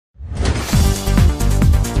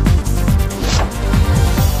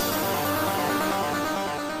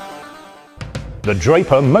The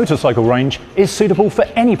Draper motorcycle range is suitable for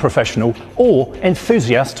any professional or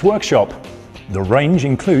enthusiast workshop. The range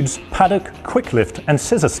includes paddock, quick lift and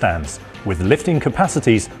scissor stands with lifting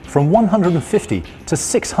capacities from 150 to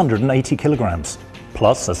 680 kilograms,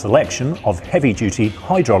 plus a selection of heavy-duty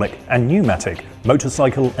hydraulic and pneumatic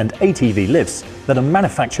motorcycle and ATV lifts that are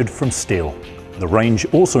manufactured from steel. The range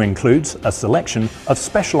also includes a selection of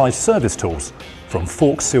specialized service tools, from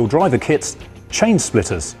fork seal driver kits, chain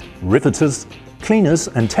splitters, riveters, cleaners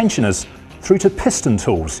and tensioners, through to piston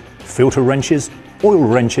tools, filter wrenches, oil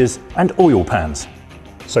wrenches and oil pans.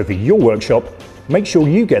 So for your workshop, make sure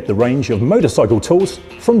you get the range of motorcycle tools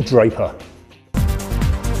from Draper.